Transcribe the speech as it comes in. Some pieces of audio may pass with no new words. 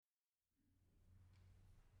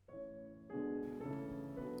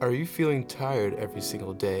Are you feeling tired every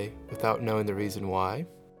single day without knowing the reason why?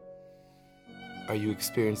 Are you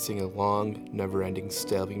experiencing a long, never-ending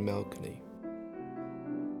stalling melancholy?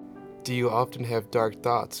 Do you often have dark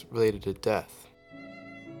thoughts related to death?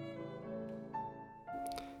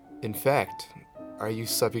 In fact, are you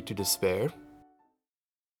subject to despair?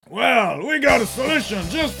 Well, we got a solution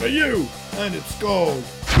just for you, and it's called...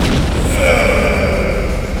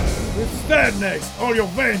 With Stadnext, all your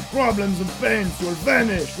vein problems and pains will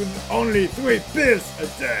vanish with only 3 pills a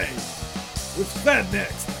day. With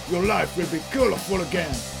Stadnext, your life will be colorful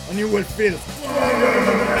again, and you will feel stronger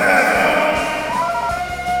than ever.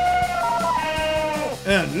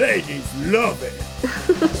 And ladies love it.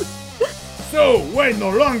 So, wait no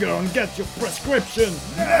longer and get your prescription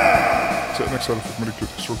now! Stadnext self-medicated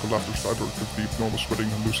historical laughter, starter, activity, abnormal sweating,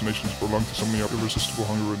 hallucinations, prolonged insomnia, irresistible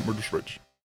hunger, and murderous rage.